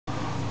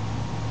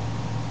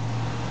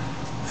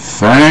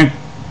Thank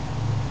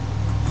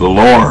the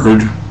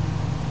Lord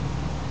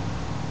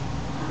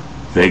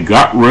they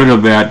got rid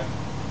of that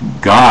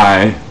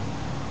guy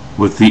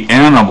with the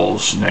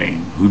animal's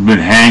name who'd been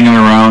hanging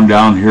around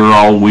down here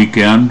all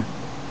weekend.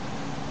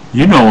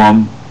 You know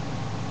him.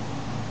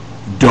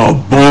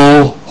 The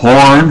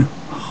Bullhorn.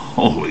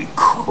 Holy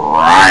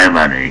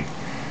criminy.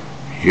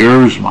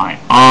 Here's my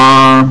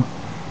arm.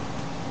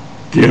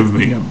 Give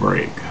me a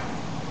break.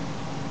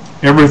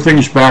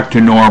 Everything's back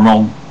to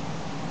normal.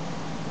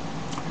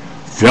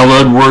 Phil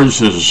Edwards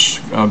has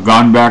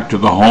gone back to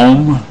the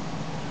home.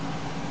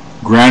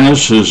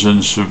 Grannis is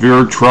in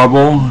severe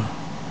trouble.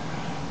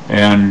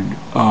 And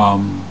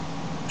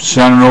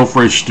San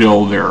Onofre is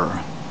still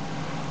there.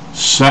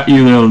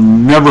 You'll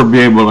never be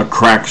able to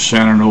crack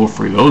San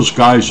Onofre. Those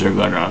guys are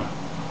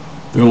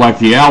they're like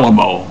the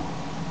Alamo.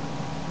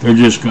 They're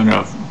just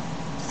gonna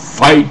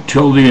fight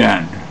till the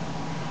end.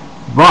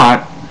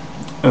 But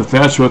if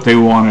that's what they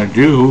want to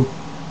do,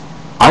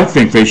 I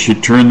think they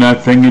should turn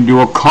that thing into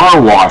a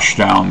car wash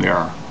down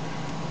there.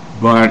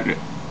 But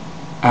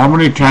how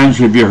many times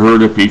have you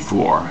heard it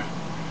before?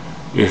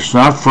 It's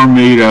not for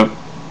me to...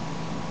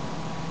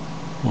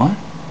 What?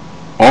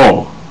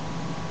 Oh,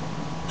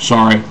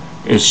 sorry.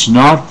 It's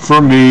not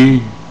for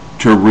me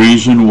to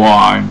reason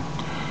why,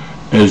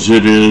 as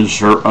it is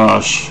for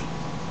us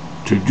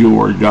to do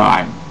or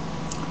die.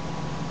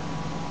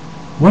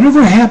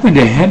 Whatever happened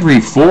to Henry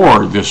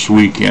Ford this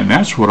weekend?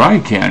 That's what I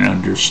can't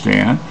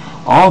understand.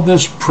 All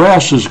this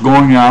press is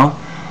going out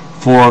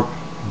for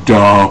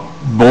the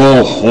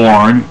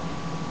Bullhorn.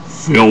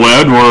 Phil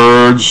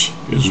Edwards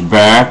is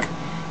back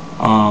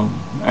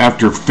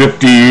after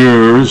 50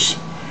 years.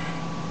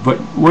 But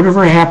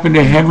whatever happened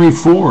to Henry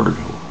Ford?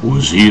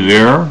 Was he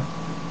there?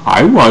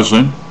 I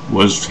wasn't.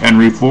 Was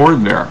Henry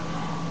Ford there?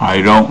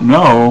 I don't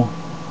know.